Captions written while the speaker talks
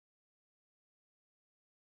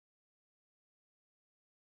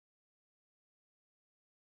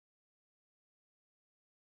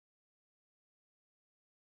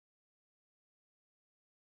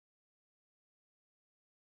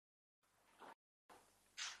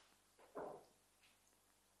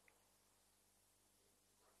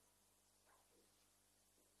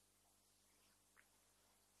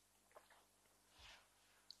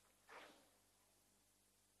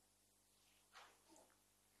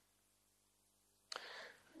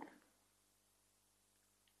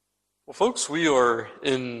Well, folks, we are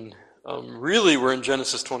we're in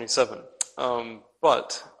Genesis 27.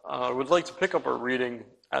 But I would like to pick up our reading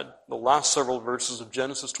at the last several verses of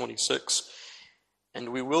Genesis 26. And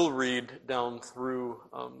we will read down through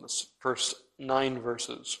the first 9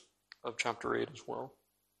 verses of chapter 8 as well.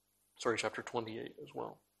 Chapter 28 as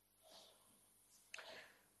well.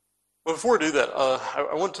 But before I do that,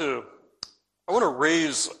 I want to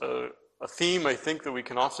raise a theme I think that we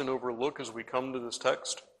can often overlook as we come to this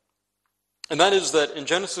text. And that is that in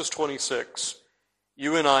Genesis 26,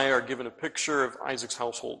 you and I are given a picture of Isaac's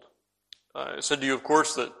household. I said to you, of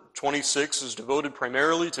course, that 26 is devoted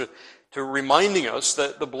primarily to reminding us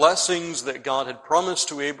that the blessings that God had promised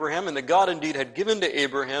to Abraham and that God indeed had given to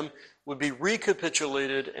Abraham would be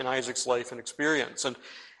recapitulated in Isaac's life and experience. And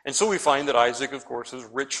so we find that Isaac, of course, is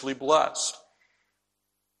richly blessed.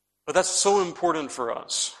 But that's so important for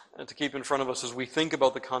us to keep in front of us as we think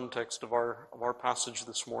about the context of our passage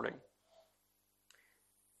this morning.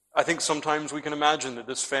 I think sometimes we can imagine that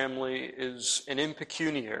this family is an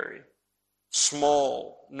impecuniary,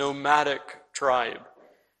 small, nomadic tribe.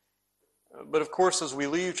 But of course, as we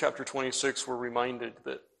leave chapter 26, we're reminded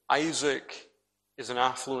that Isaac is an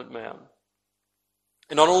affluent man.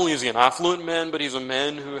 And not only is he an affluent man, but he's a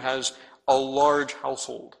man who has a large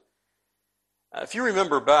household. If you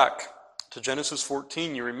remember back to Genesis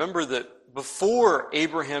 14, you remember that before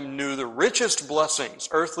Abraham knew the richest blessings,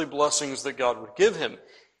 earthly blessings that God would give him,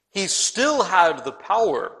 he still had the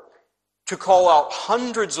power to call out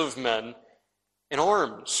hundreds of men in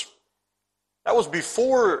arms. That was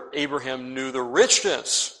before Abraham knew the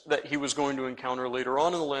richness that he was going to encounter later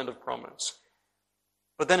on in the land of promise.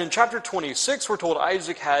 But then in chapter 26, we're told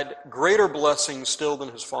Isaac had greater blessings still than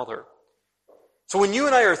his father. So when you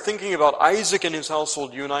and I are thinking about Isaac and his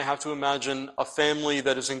household, you and I have to imagine a family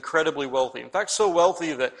that is incredibly wealthy. In fact, so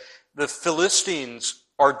wealthy that the Philistines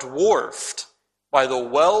are dwarfed by the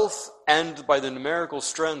wealth and by the numerical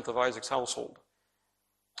strength of Isaac's household.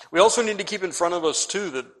 We also need to keep in front of us, too,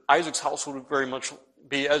 that Isaac's household would very much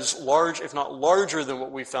be as large, if not larger, than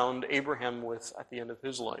what we found Abraham with at the end of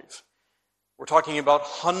his life. We're talking about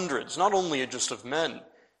hundreds, not only just of men,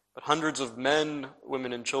 but hundreds of men,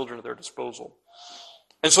 women, and children at their disposal.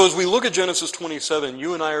 And so as we look at Genesis 27,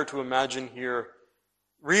 you and I are to imagine here,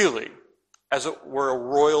 really, as it were a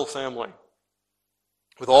royal family,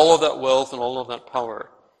 with all of that wealth and all of that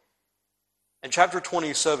power. And chapter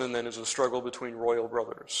 27 then is a struggle between royal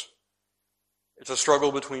brothers. It's a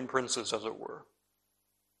struggle between princes, as it were.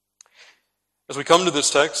 As we come to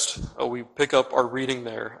this text, we pick up our reading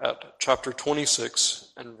there at chapter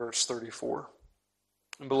 26 and verse 34.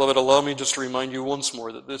 And beloved, allow me just to remind you once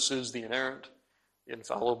more that this is the inerrant, the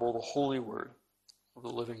infallible, the holy word of the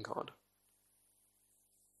living God.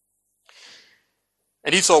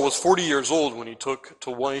 And Esau was 40 years old when he took to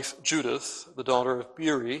wife Judith, the daughter of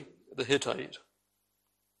Beeri, the Hittite,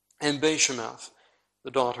 and Bashemath, the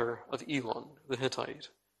daughter of Elon, the Hittite,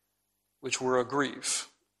 which were a grief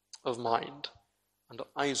of mind unto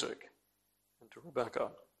Isaac and to Rebekah.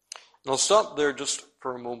 And I'll stop there just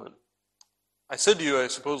for a moment. I said to you, I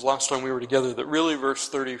suppose last time we were together, that really verse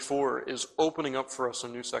 34 is opening up for us a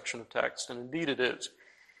new section of text, and indeed it is.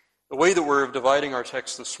 The way that we're dividing our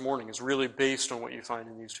text this morning is really based on what you find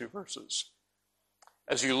in these 2 verses.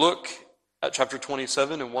 As you look at chapter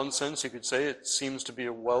 27, in one sense, you could say it seems to be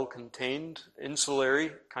a well-contained,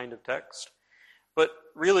 insulary kind of text. But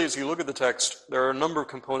really, as you look at the text, there are a number of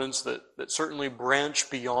components that certainly branch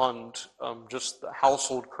beyond just the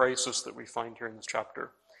household crisis that we find here in this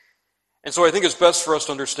chapter. And so I think it's best for us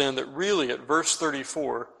to understand that really at verse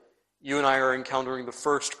 34, you and I are encountering the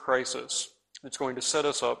first crisis that's going to set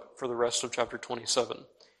us up for the rest of chapter 27.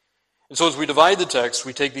 And so as we divide the text,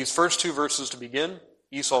 we take these first 2 verses to begin,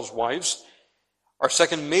 Esau's wives. Our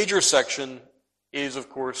second major section is,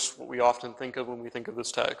 of course, what we often think of when we think of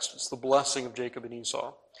this text. It's the blessing of Jacob and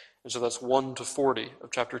Esau. And so that's 1 to 40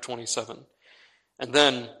 of chapter 27. And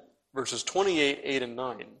then verses 28, 8, and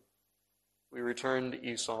 9, we return to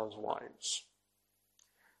Esau's wives.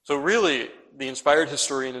 So really, the inspired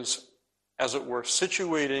historian is, as it were,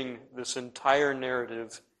 situating this entire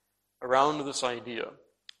narrative around this idea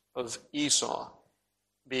of Esau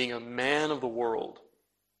being a man of the world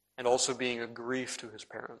and also being a grief to his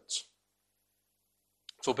parents.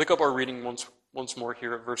 So we'll pick up our reading once more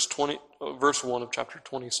here at verse 1 of chapter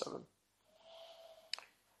 27.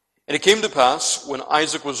 And it came to pass, when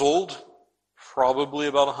Isaac was old, probably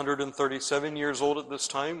about 137 years old at this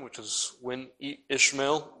time, which is when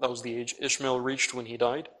Ishmael, that was the age Ishmael reached when he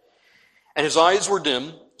died, and his eyes were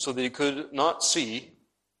dim, so that he could not see,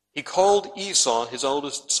 he called Esau, his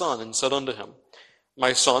eldest son, and said unto him,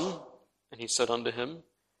 My son, and he said unto him,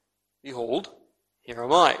 Behold, here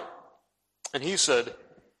am I. And he said,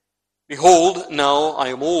 Behold, now I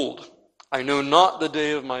am old. I know not the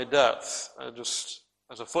day of my death. Just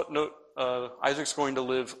as a footnote, Isaac's going to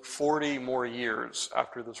live 40 more years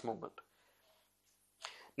after this moment.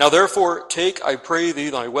 Now therefore, take, I pray thee,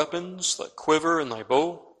 thy weapons, thy quiver and thy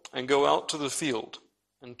bow, and go out to the field,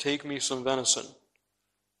 and take me some venison,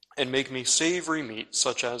 and make me savory meat,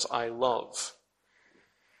 such as I love.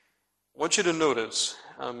 I want you to notice,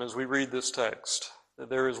 as we read this text, that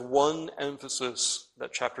there is one emphasis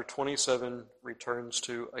that chapter 27 returns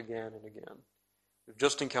to again and again. We've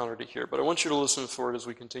just encountered it here, but I want you to listen for it as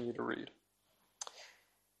we continue to read.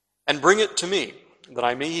 And bring it to me, that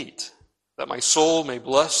I may eat, that my soul may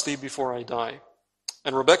bless thee before I die.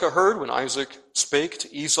 And Rebekah heard when Isaac spake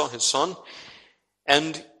to Esau his son,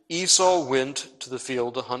 and Esau went to the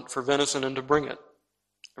field to hunt for venison and to bring it.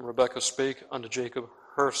 And Rebekah spake unto Jacob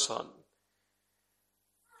her son.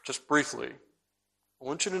 Just briefly, I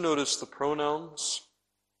want you to notice the pronouns,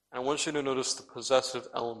 and I want you to notice the possessive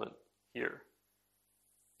element here.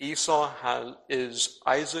 Esau is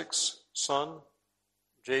Isaac's son.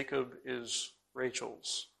 Jacob is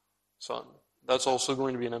Rachel's son. That's also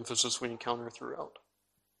going to be an emphasis we encounter throughout.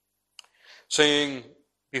 Saying,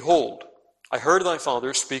 Behold, I heard thy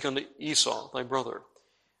father speak unto Esau, thy brother,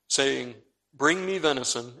 saying, Bring me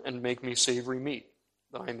venison, and make me savory meat,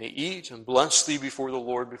 that I may eat and bless thee before the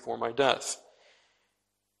Lord before my death.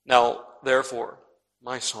 Now, therefore,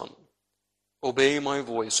 my son, obey my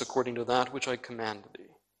voice according to that which I command thee.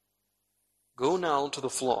 Go now to the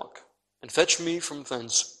flock, and fetch me from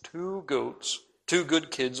thence 2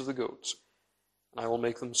 good kids of the goats, and I will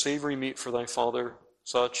make them savory meat for thy father,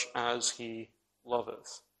 such as he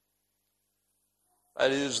loveth.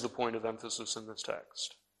 That is the point of emphasis in this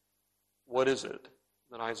text. What is it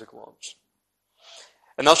that Isaac loves?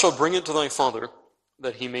 And thou shalt bring it to thy father,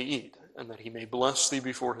 that he may eat, and that he may bless thee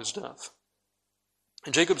before his death.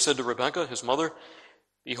 And Jacob said to Rebekah, his mother,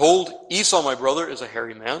 Behold, Esau my brother is a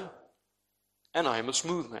hairy man, and I am a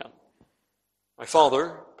smooth man. My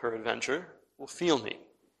father, peradventure, will feel me,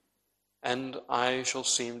 and I shall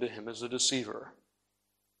seem to him as a deceiver.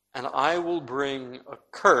 And I will bring a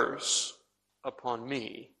curse upon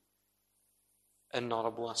me, and not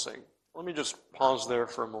a blessing. Let me just pause there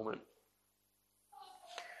for a moment.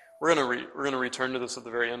 We're going to return to this at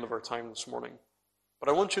the very end of our time this morning. But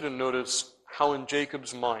I want you to notice how in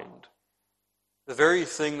Jacob's mind, the very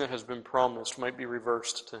thing that has been promised might be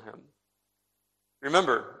reversed to him.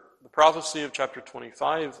 Remember, the prophecy of chapter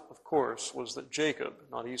 25, of course, was that Jacob,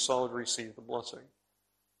 not Esau, would receive the blessing.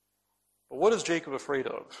 But what is Jacob afraid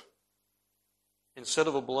of? Instead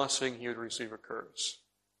of a blessing, he would receive a curse.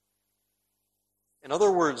 In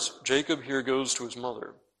other words, Jacob here goes to his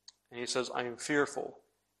mother, and he says, I am fearful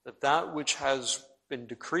that that which has been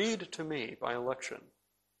decreed to me by election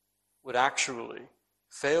would actually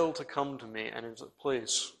fail to come to me, and in its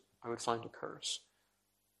place I would find a curse.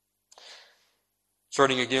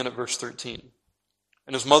 Starting again at verse 13.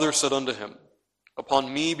 And his mother said unto him,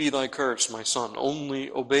 Upon me be thy curse, my son, only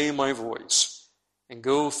obey my voice, and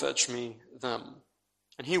go fetch me them.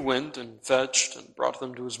 And he went and fetched and brought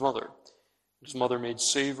them to his mother. His mother made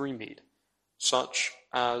savory meat, such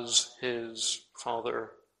as his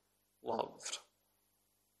father loved.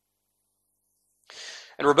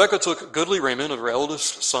 And Rebekah took goodly raiment of her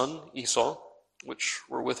eldest son, Esau, which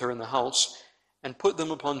were with her in the house, and put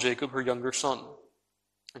them upon Jacob, her younger son.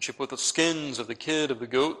 And she put the skins of the kid of the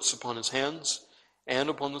goats upon his hands, and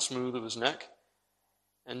upon the smooth of his neck.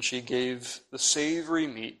 And she gave the savory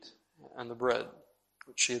meat and the bread,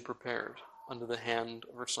 which she had prepared, unto the hand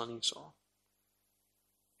of her son Esau.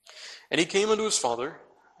 And he came unto his father,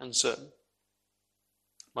 and said,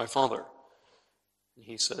 My father. And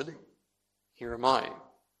he said, Here am I.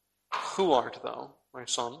 Who art thou, my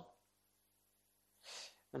son?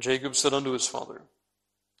 And Jacob said unto his father,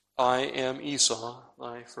 I am Esau,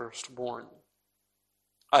 thy firstborn.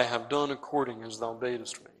 I have done according as thou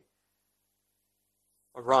badest me.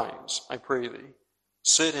 Arise, I pray thee,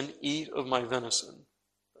 sit and eat of my venison,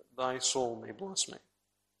 that thy soul may bless me.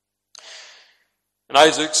 And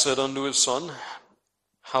Isaac said unto his son,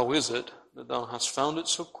 How is it that thou hast found it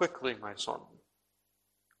so quickly, my son?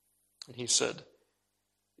 And he said,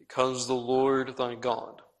 Because the Lord thy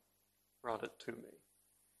God brought it to me.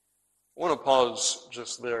 I want to pause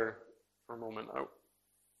just there for a moment.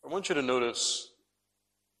 I want you to notice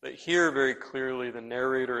that here very clearly the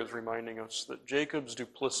narrator is reminding us that Jacob's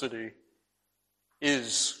duplicity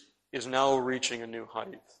is now reaching a new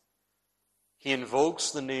height. He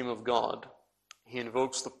invokes the name of God. He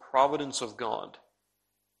invokes the providence of God,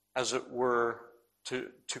 as it were, to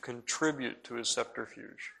contribute to his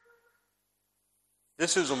subterfuge.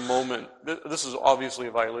 This is a moment, this is obviously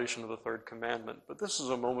a violation of the third commandment, but this is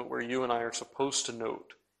a moment where you and I are supposed to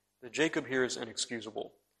note that Jacob here is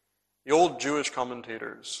inexcusable. The old Jewish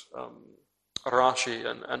commentators, Rashi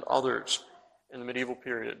and others in the medieval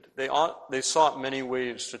period, they sought many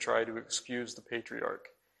ways to try to excuse the patriarch.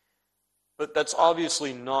 But that's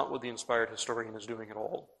obviously not what the inspired historian is doing at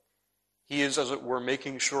all. He is, as it were,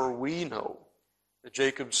 making sure we know that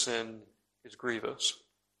Jacob's sin is grievous.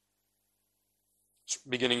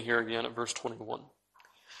 Beginning here again at verse 21.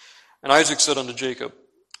 And Isaac said unto Jacob,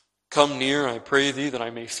 Come near, I pray thee, that I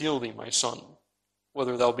may feel thee, my son,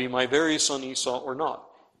 whether thou be my very son Esau or not.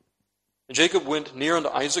 And Jacob went near unto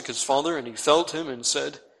Isaac his father, and he felt him, and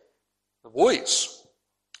said, The voice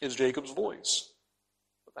is Jacob's voice,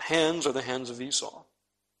 but the hands are the hands of Esau.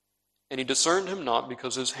 And he discerned him not,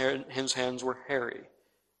 because his hands were hairy,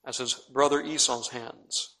 as his brother Esau's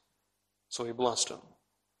hands. So he blessed him.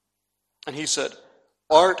 And he said,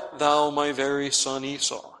 Art thou my very son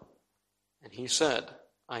Esau? And he said,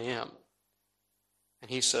 I am.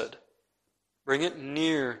 And he said, Bring it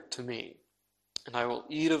near to me, and I will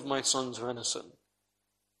eat of my son's venison,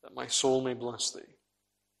 that my soul may bless thee.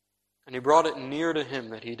 And he brought it near to him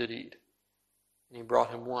that he did eat. And he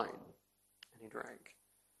brought him wine, and he drank.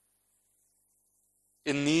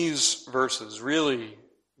 In these verses, really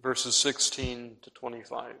verses 16 to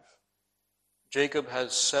 25, Jacob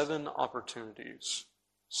has seven opportunities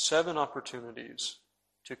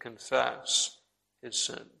to confess his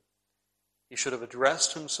sin. He should have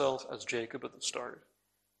addressed himself as Jacob at the start.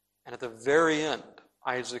 And at the very end,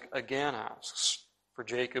 Isaac again asks for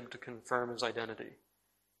Jacob to confirm his identity.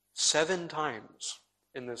 7 times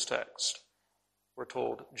in this text, we're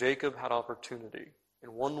told Jacob had opportunity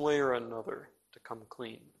in one way or another to come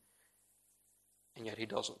clean. And yet he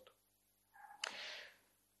doesn't.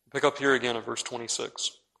 Pick up here again at verse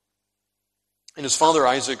 26. And his father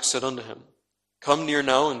Isaac said unto him, Come near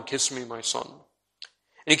now and kiss me, my son.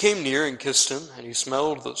 And he came near and kissed him, and he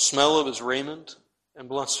smelled the smell of his raiment, and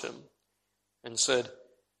blessed him, and said,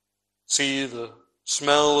 See, the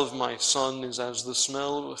smell of my son is as the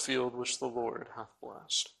smell of a field which the Lord hath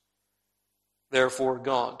blessed. Therefore,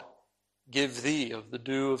 God, give thee of the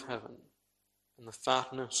dew of heaven, and the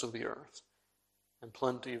fatness of the earth, and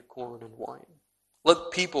plenty of corn and wine.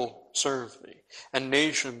 Let people serve thee, and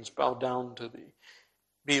nations bow down to thee.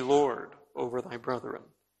 Be Lord over thy brethren,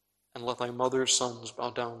 and let thy mother's sons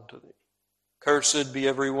bow down to thee. Cursed be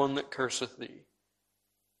every one that curseth thee,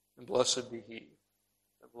 and blessed be he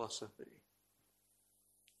that blesseth thee.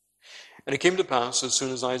 And it came to pass, as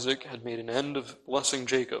soon as Isaac had made an end of blessing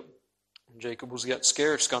Jacob, and Jacob was yet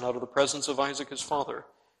scarce gone out of the presence of Isaac his father,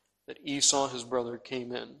 that Esau his brother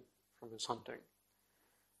came in from his hunting.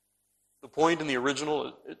 The point in the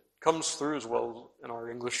original, it comes through as well in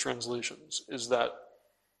our English translations, is that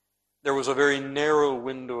there was a very narrow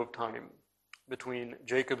window of time between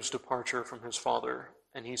Jacob's departure from his father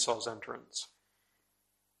and Esau's entrance.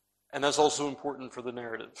 And that's also important for the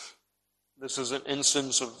narrative. This is an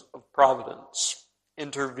instance of providence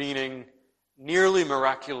intervening nearly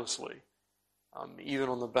miraculously, even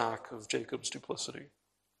on the back of Jacob's duplicity.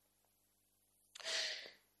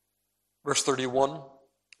 Verse 31,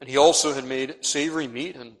 And he also had made savory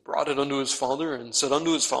meat, and brought it unto his father, and said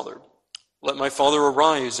unto his father, Let my father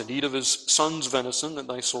arise, and eat of his son's venison, that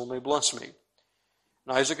thy soul may bless me.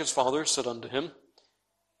 And Isaac his father said unto him,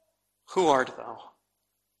 Who art thou?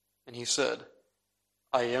 And he said,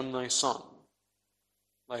 I am thy son,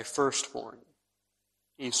 thy firstborn,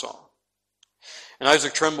 Esau. And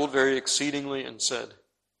Isaac trembled very exceedingly, and said,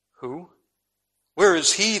 Who? Where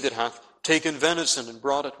is he that hath taken venison and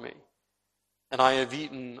brought it me? And I have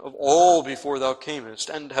eaten of all before thou camest,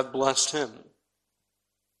 and have blessed him.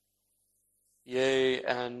 Yea,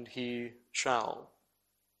 and he shall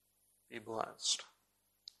be blessed.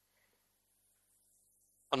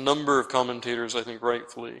 A number of commentators, I think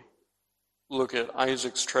rightfully, look at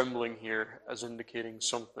Isaac's trembling here as indicating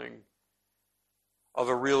something of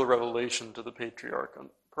a real revelation to the patriarch,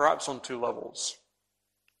 perhaps on 2 levels.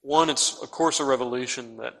 One, it's of course a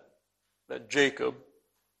revelation that Jacob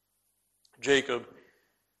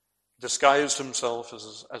disguised himself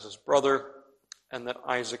as his brother, and that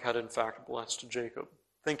Isaac had in fact blessed Jacob,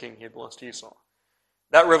 thinking he had blessed Esau.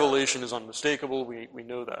 That revelation is unmistakable, we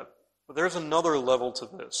know that. But there's another level to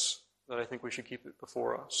this that I think we should keep it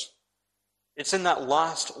before us. It's in that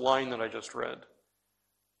last line that I just read.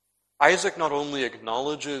 Isaac not only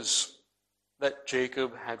acknowledges that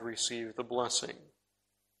Jacob had received the blessing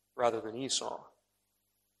rather than Esau,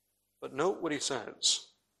 but note what he says.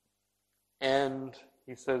 And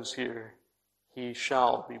he says here, he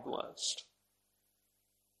shall be blessed.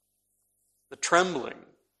 The trembling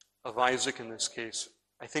of Isaac in this case,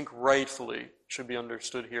 I think rightfully should be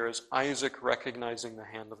understood here as Isaac recognizing the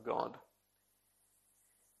hand of God.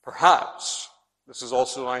 Perhaps this is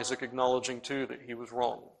also Isaac acknowledging too that he was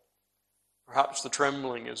wrong. Perhaps the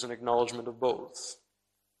trembling is an acknowledgement of both,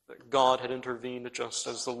 that God had intervened just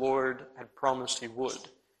as the Lord had promised he would,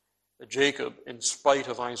 that Jacob, in spite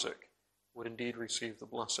of Isaac, would indeed receive the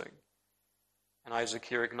blessing. And Isaac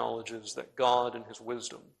here acknowledges that God in his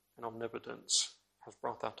wisdom and omnipotence has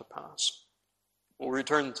brought that to pass. We'll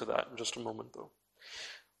return to that in just a moment, though.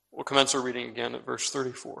 We'll commence our reading again at verse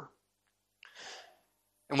 34.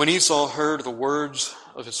 And when Esau heard the words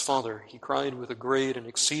of his father, he cried with a great and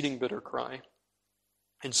exceeding bitter cry,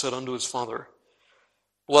 and said unto his father,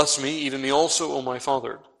 Bless me, even me also, O my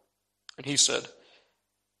father. And he said,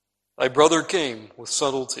 Thy brother came with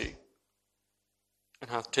subtlety, and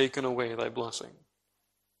hath taken away thy blessing.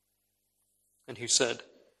 And he said,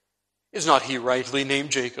 Is not he rightly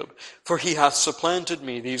named Jacob? For he hath supplanted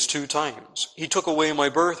me these 2 times. He took away my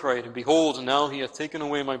birthright, and behold, now he hath taken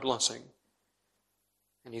away my blessing.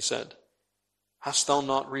 And he said, Hast thou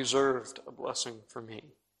not reserved a blessing for me?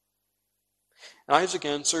 And Isaac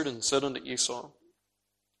answered and said unto Esau,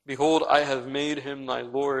 Behold, I have made him thy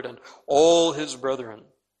lord, and all his brethren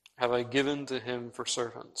have I given to him for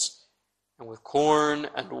servants, and with corn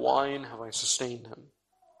and wine have I sustained him.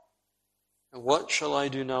 And what shall I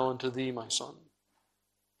do now unto thee, my son?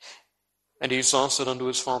 And Esau said unto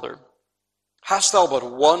his father, Hast thou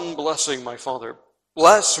but one blessing, my father?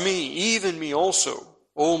 Bless me, even me also,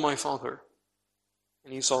 O my father.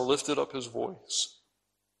 And Esau lifted up his voice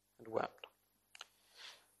and wept.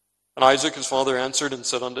 And Isaac his father answered and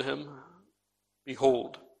said unto him,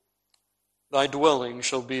 Behold, thy dwelling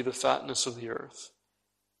shall be the fatness of the earth,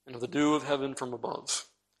 and of the dew of heaven from above.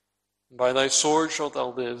 And by thy sword shalt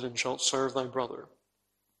thou live, and shalt serve thy brother.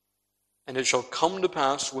 And it shall come to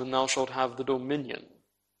pass, when thou shalt have the dominion,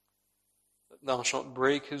 that thou shalt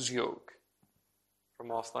break his yoke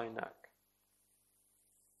from off thy neck.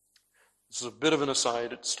 This is a bit of an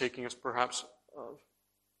aside. It's taking us perhaps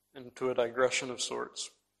into a digression of sorts.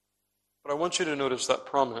 But I want you to notice that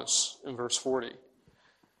promise in verse 40.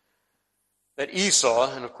 That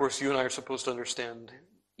Esau, and of course you and I are supposed to understand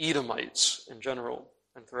Edomites in general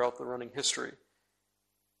and throughout the running history,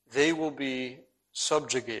 they will be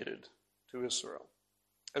subjugated to Israel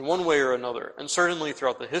in one way or another. And certainly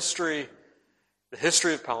throughout the history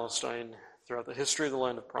of Palestine, throughout the history of the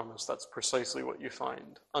land of promise, that's precisely what you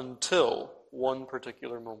find, until one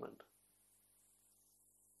particular moment.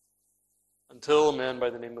 Until a man by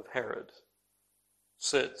the name of Herod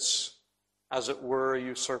sits, as it were, a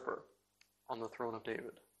usurper on the throne of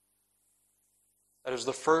David. That is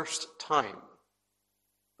the first time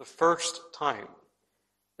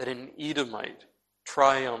that an Edomite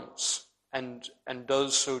triumphs and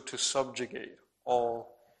does so to subjugate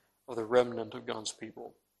all of the remnant of God's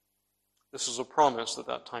people. This is a promise that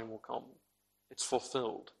that time will come. It's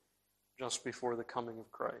fulfilled just before the coming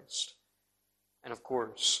of Christ. And of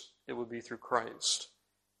course, it would be through Christ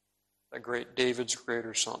that great David's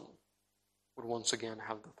greater son would once again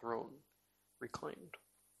have the throne reclaimed.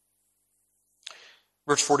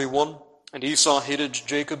 Verse 41, And Esau hated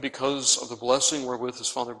Jacob because of the blessing wherewith his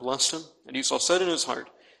father blessed him. And Esau said in his heart,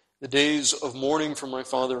 The days of mourning for my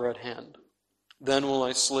father are at hand. Then will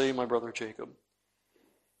I slay my brother Jacob.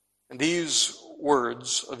 And these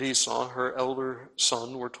words of Esau, her elder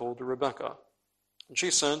son, were told to Rebekah. And she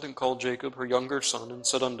sent and called Jacob, her younger son, and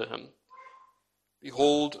said unto him,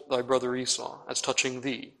 Behold, thy brother Esau, as touching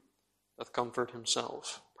thee, doth comfort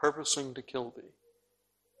himself, purposing to kill thee.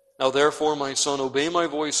 Now therefore, my son, obey my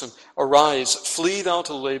voice, and arise, flee thou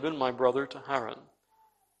to Laban, my brother, to Haran,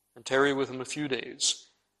 and tarry with him a few days,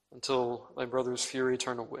 until thy brother's fury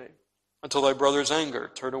turn away, until thy brother's anger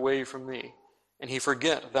turn away from thee, and he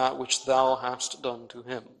forget that which thou hast done to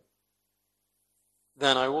him.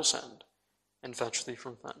 Then I will send, and fetch thee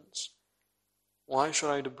from thence. Why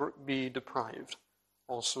should I be deprived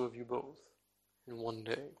also of you both in one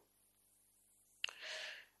day?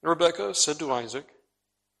 And Rebekah said to Isaac,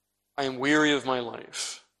 I am weary of my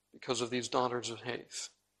life because of these daughters of Heth.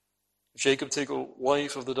 If Jacob take a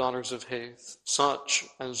wife of the daughters of Heth, such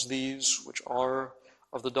as these which are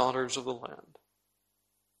of the daughters of the land,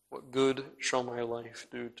 what good shall my life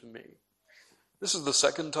do to me? This is the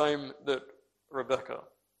second time that Rebekah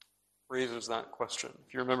raises that question.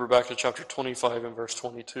 If you remember back to chapter 25 and verse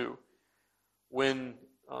 22, when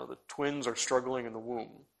the twins are struggling in the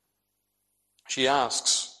womb, she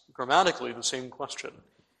asks grammatically the same question.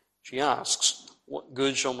 She asks, what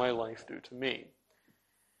good shall my life do to me?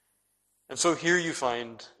 And so here you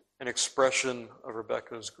find an expression of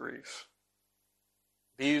Rebekah's grief.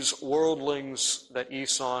 These worldlings that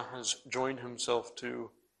Esau has joined himself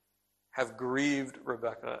to have grieved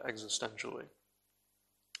Rebekah existentially.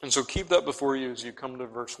 And so keep that before you as you come to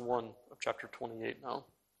verse 1 of chapter 28 now.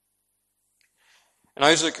 And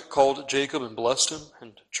Isaac called Jacob and blessed him,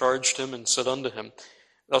 and charged him, and said unto him,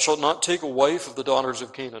 Thou shalt not take a wife of the daughters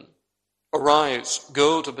of Canaan. Arise,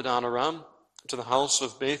 go to Padan Aram, to the house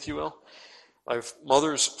of Bethuel, thy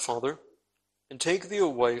mother's father, and take thee a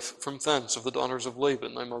wife from thence of the daughters of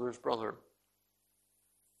Laban, thy mother's brother.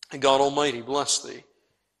 And God Almighty bless thee,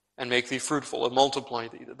 and make thee fruitful, and multiply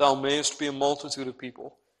thee, that thou mayest be a multitude of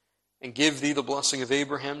people, and give thee the blessing of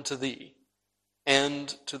Abraham to thee, and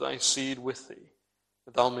to thy seed with thee,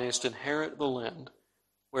 that thou mayest inherit the land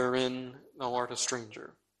wherein thou art a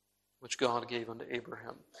stranger, which God gave unto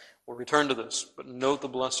Abraham. We'll return to this, but note the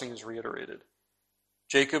blessing is reiterated.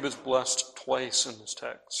 Jacob is blessed twice in this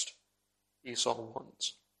text, Esau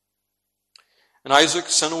once. And Isaac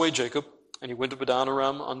sent away Jacob, and he went to Padan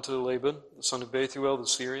Aram unto Laban, the son of Bethuel the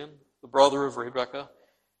Syrian, the brother of Rebekah,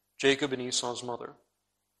 Jacob and Esau's mother.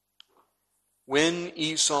 When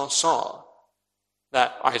Esau saw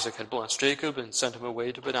that Isaac had blessed Jacob and sent him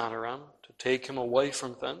away to Padan Aram to take him a wife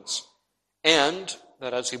from thence, and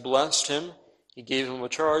that as he blessed him, he gave him a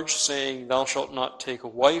charge, saying, Thou shalt not take a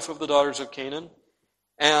wife of the daughters of Canaan,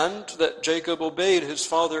 and that Jacob obeyed his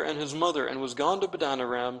father and his mother, and was gone to Padan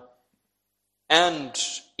Aram. And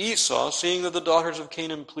Esau, seeing that the daughters of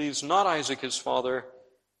Canaan pleased not Isaac his father,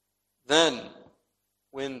 then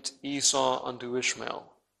went Esau unto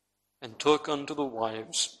Ishmael, and took unto the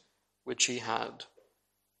wives which he had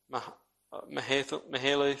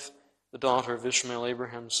Mahalath, the daughter of Ishmael,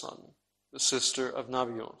 Abraham's son, the sister of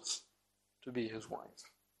Nebaioth, to be his wife.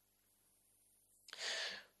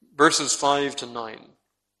 Verses 5 to 9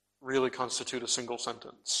 really constitute a single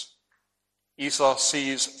sentence. Esau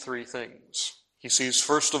sees three things. He sees,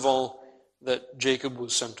 first of all, that Jacob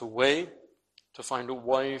was sent away to find a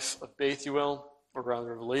wife of Bethuel, or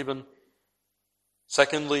rather of Laban.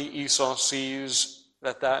 Secondly, Esau sees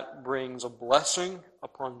that brings a blessing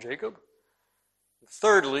upon Jacob.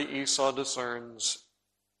 Thirdly, Esau discerns,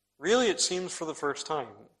 really it seems for the first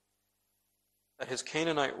time, that his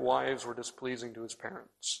Canaanite wives were displeasing to his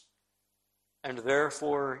parents. And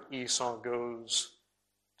therefore Esau goes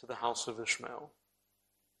to the house of Ishmael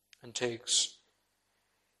and takes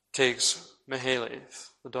Mahalath,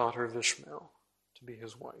 the daughter of Ishmael, to be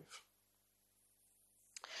his wife.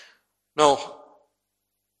 Now,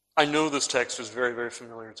 I know this text is very, very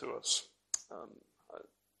familiar to us.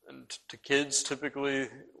 And to kids, typically,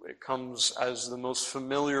 it comes as the most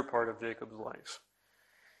familiar part of Jacob's life.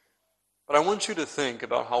 But I want you to think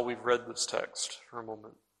about how we've read this text for a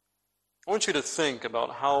moment. I want you to think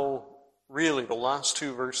about how really the last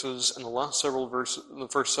two verses and the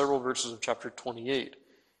first several verses of chapter 28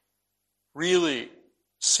 really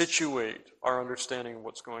situate our understanding of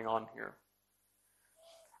what's going on here.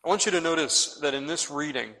 I want you to notice that in this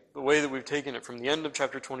reading, the way that we've taken it from the end of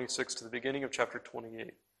chapter 26 to the beginning of chapter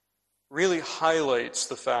 28, really highlights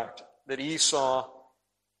the fact that Esau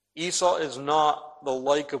is not the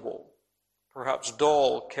likable, perhaps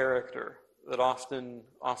dull character that often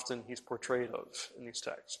he's portrayed of in these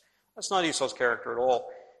texts. That's not Esau's character at all.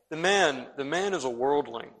 The man is a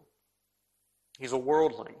worldling. He's a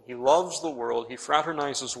worldling. He loves the world. He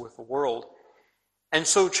fraternizes with the world. And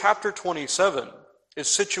so chapter 27 is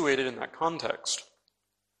situated in that context.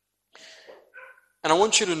 And I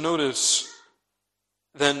want you to notice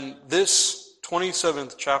then this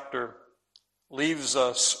 27th chapter leaves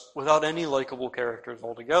us without any likable characters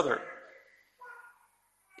altogether.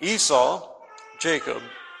 Esau, Jacob,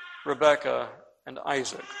 Rebekah, and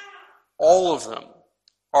Isaac, all of them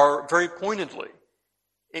are very pointedly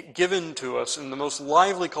given to us in the most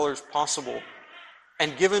lively colors possible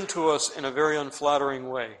and given to us in a very unflattering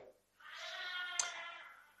way.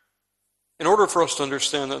 In order for us to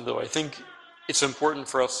understand that, though, I think it's important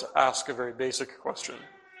for us to ask a very basic question,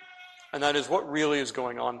 and that is, what really is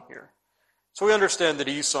going on here? So we understand that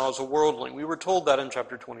Esau is a worldling. We were told that in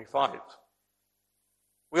chapter 25.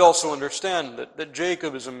 We also understand that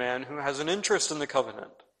Jacob is a man who has an interest in the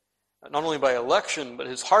covenant, not only by election, but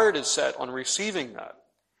his heart is set on receiving that.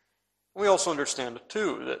 We also understand,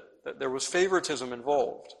 too, that there was favoritism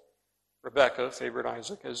involved. Rebekah favored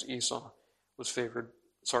Isaac as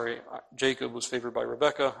Jacob was favored by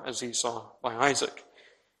Rebekah as Esau by Isaac.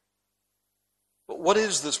 But what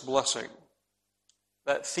is this blessing?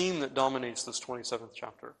 That theme that dominates this 27th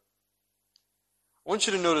chapter. I want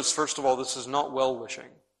you to notice, first of all, this is not well-wishing.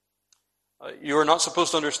 You are not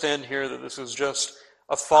supposed to understand here that this is just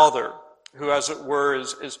a father who, as it were,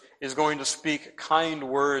 is going to speak kind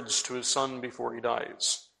words to his son before he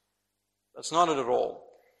dies. That's not it at all.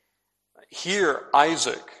 Here,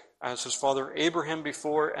 Isaac, as his father Abraham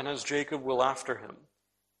before and as Jacob will after him,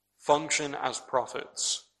 function as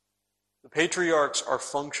prophets. The patriarchs are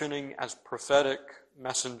functioning as prophetic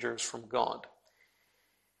messengers from God.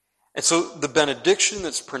 And so the benediction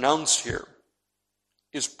that's pronounced here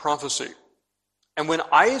is prophecy. And when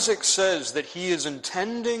Isaac says that he is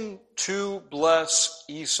intending to bless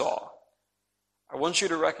Esau, I want you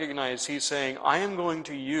to recognize he's saying, I am going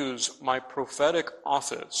to use my prophetic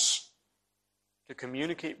office to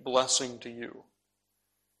communicate blessing to you.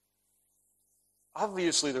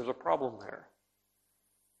 Obviously, there's a problem there.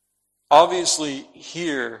 Obviously,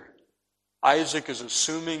 here, Isaac is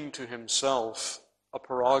assuming to himself a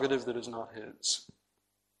prerogative that is not his.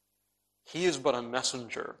 He is but a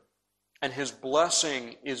messenger, and his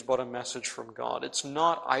blessing is but a message from God. It's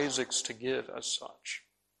not Isaac's to give as such.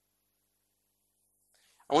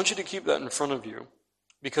 I want you to keep that in front of you,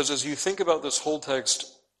 because as you think about this whole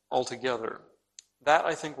text altogether, that,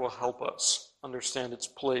 I think, will help us understand its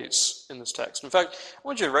place in this text. In fact, I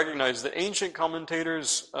want you to recognize that ancient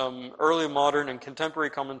commentators, early modern and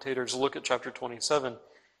contemporary commentators look at chapter 27,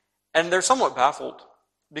 and they're somewhat baffled,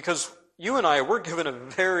 because you and I, we're given a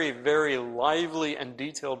very, very lively and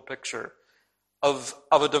detailed picture of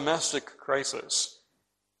a domestic crisis,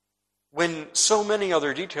 when so many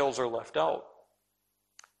other details are left out.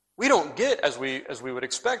 We don't get, as we would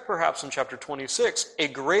expect perhaps in chapter 26, a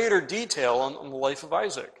greater detail on the life of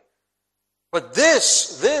Isaac. But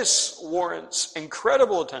this warrants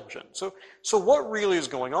incredible attention. So what really is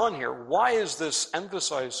going on here? Why is this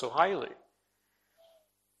emphasized so highly?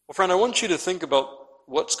 Well, friend, I want you to think about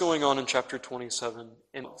what's going on in chapter 27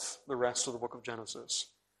 in the rest of the book of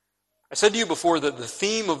Genesis. I said to you before that the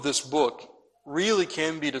theme of this book really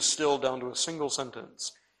can be distilled down to a single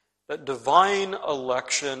sentence, that divine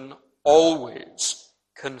election always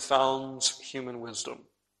confounds human wisdom.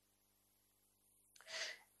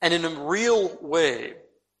 And in a real way,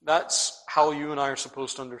 that's how you and I are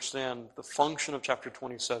supposed to understand the function of chapter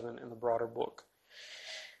 27 in the broader book.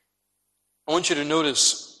 I want you to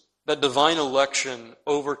notice that divine election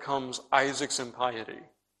overcomes Isaac's impiety.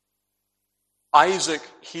 Isaac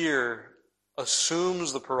here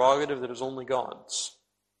assumes the prerogative that is only God's.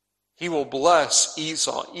 He will bless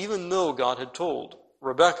Esau, even though God had told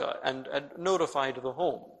Rebekah and notified the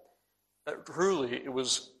home that truly it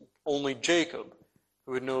was only Jacob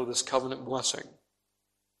who would know this covenant blessing.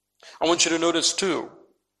 I want you to notice, too,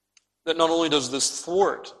 that not only does this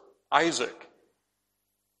thwart Isaac,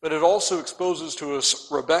 but it also exposes to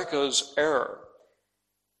us Rebekah's error.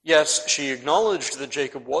 Yes, she acknowledged that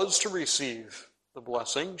Jacob was to receive the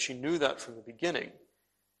blessing. She knew that from the beginning.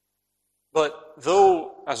 But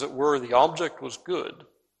though, as it were, the object was good,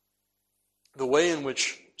 the way in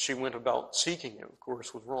which she went about seeking it, of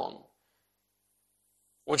course, was wrong.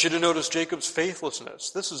 I want you to notice Jacob's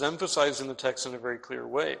faithlessness. This is emphasized in the text in a very clear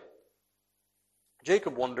way.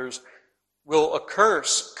 Jacob wonders, will a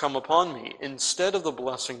curse come upon me instead of the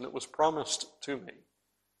blessing that was promised to me?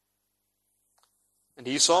 And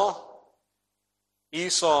Esau,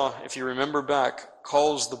 if you remember back,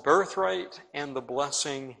 calls the birthright and the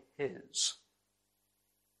blessing his.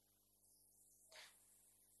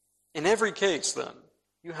 In every case, then,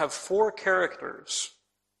 you have four characters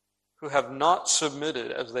who have not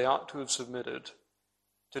submitted as they ought to have submitted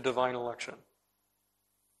to divine election.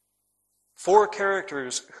 Four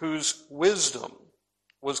characters whose wisdom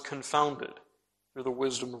was confounded through the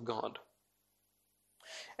wisdom of God.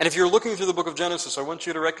 And if you're looking through the book of Genesis, I want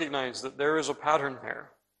you to recognize that there is a pattern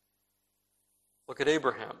there. Look at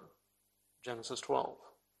Abraham, Genesis 12.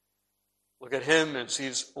 Look at him as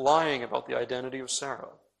he's lying about the identity of Sarah,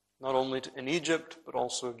 not only in Egypt, but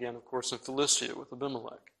also again, of course, in Philistia with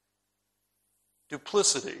Abimelech.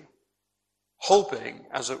 Duplicity, hoping,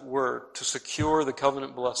 as it were, to secure the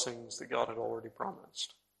covenant blessings that God had already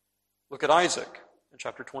promised. Look at Isaac in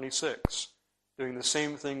chapter 26, doing the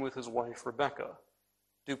same thing with his wife Rebekah.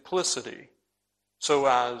 Duplicity, so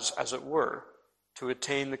as it were, to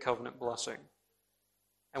attain the covenant blessing.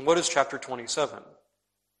 And what is chapter 27?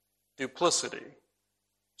 Duplicity,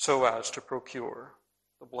 so as to procure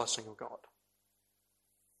the blessing of God.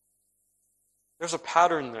 There's a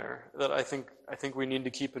pattern there that I think we need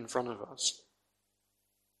to keep in front of us.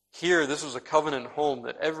 Here, this is a covenant home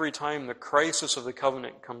that every time the crisis of the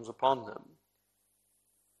covenant comes upon them,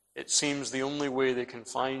 it seems the only way they can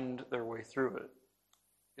find their way through it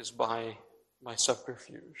is by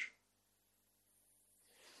subterfuge.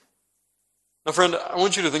 Now, friend, I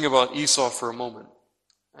want you to think about Esau for a moment,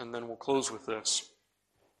 and then we'll close with this.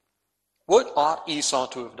 What ought Esau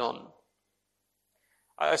to have done?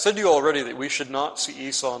 I said to you already that we should not see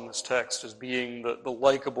Esau in this text as being the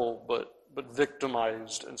likable but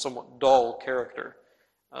victimized and somewhat dull character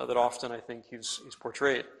that often I think he's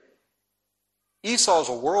portrayed. Esau is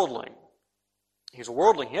a worldling. He's a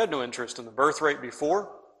worldling. He had no interest in the birthright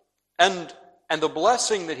before. And the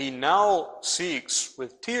blessing that he now seeks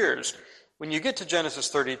with tears, when you get to Genesis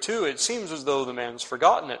 32, it seems as though the man's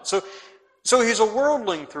forgotten it. So he's a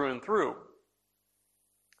worldling through and through.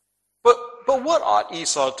 But what ought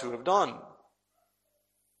Esau to have done?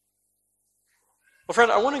 Well,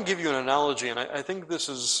 friend, I want to give you an analogy, and I think this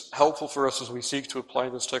is helpful for us as we seek to apply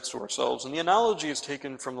this text to ourselves. And the analogy is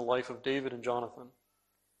taken from the life of David and Jonathan.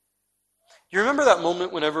 You remember that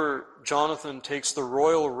moment whenever Jonathan takes the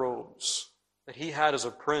royal robes that he had as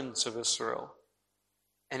a prince of Israel,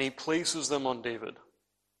 and he places them on David?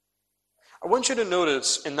 I want you to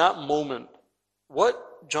notice in that moment,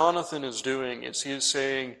 what Jonathan is doing is he is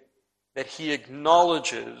saying that he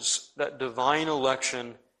acknowledges that divine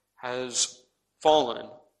election has fallen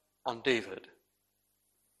on David.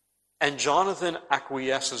 And Jonathan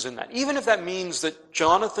acquiesces in that. Even if that means that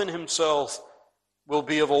Jonathan himself will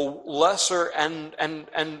be of a lesser and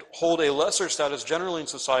hold a lesser status generally in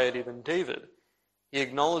society than David. He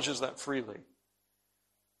acknowledges that freely.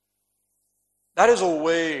 That is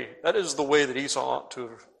the way that Esau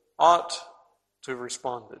ought to have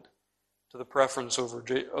responded to the preference of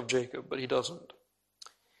Jacob, but he doesn't.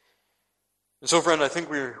 And so, friend, I think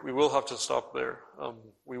we will have to stop there.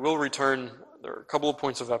 We will return. There are a couple of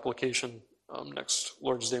points of application next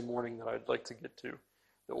Lord's Day morning that I'd like to get to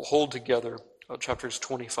that will hold together chapters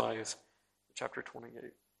 25 and chapter 28.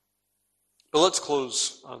 But let's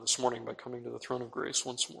close this morning by coming to the throne of grace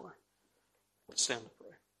once more. Let's stand and pray.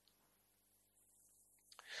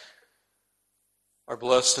 Our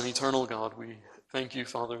blessed and eternal God, we thank you,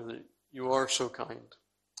 Father, that you are so kind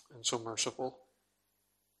and so merciful.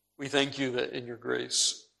 We thank you that in your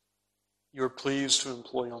grace you are pleased to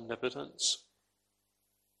employ omnipotence,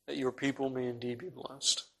 that your people may indeed be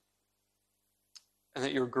blessed, and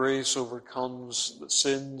that your grace overcomes the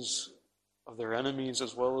sins of their enemies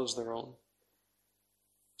as well as their own,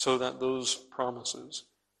 so that those promises,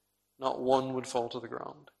 not one would fall to the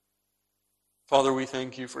ground. Father, we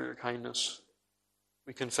thank you for your kindness.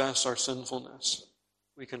 We confess our sinfulness.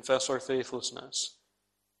 We confess our faithlessness.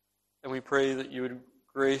 And we pray that you would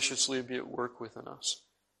graciously be at work within us,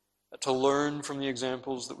 to learn from the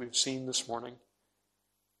examples that we've seen this morning,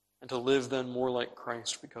 and to live then more like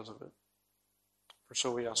Christ because of it. For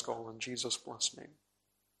so we ask all in Jesus' blessed name.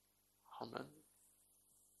 Amen.